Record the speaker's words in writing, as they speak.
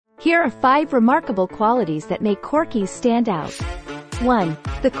Here are 5 remarkable qualities that make Corkies stand out. 1.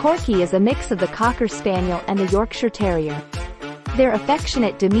 The Corkie is a mix of the Cocker Spaniel and the Yorkshire Terrier. Their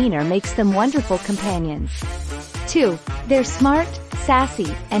affectionate demeanor makes them wonderful companions. 2. They're smart,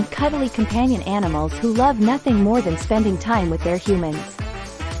 sassy, and cuddly companion animals who love nothing more than spending time with their humans.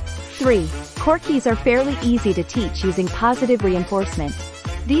 3. Corkies are fairly easy to teach using positive reinforcement.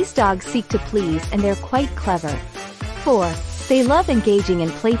 These dogs seek to please and they're quite clever. 4. They love engaging in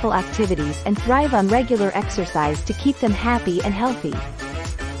playful activities and thrive on regular exercise to keep them happy and healthy.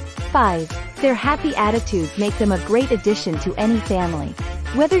 5. Their happy attitudes make them a great addition to any family.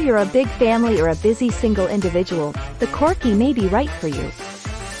 Whether you're a big family or a busy single individual, the Corkie may be right for you.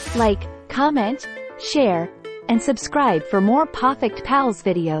 Like, comment, share, and subscribe for more Pawfect Pals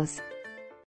videos.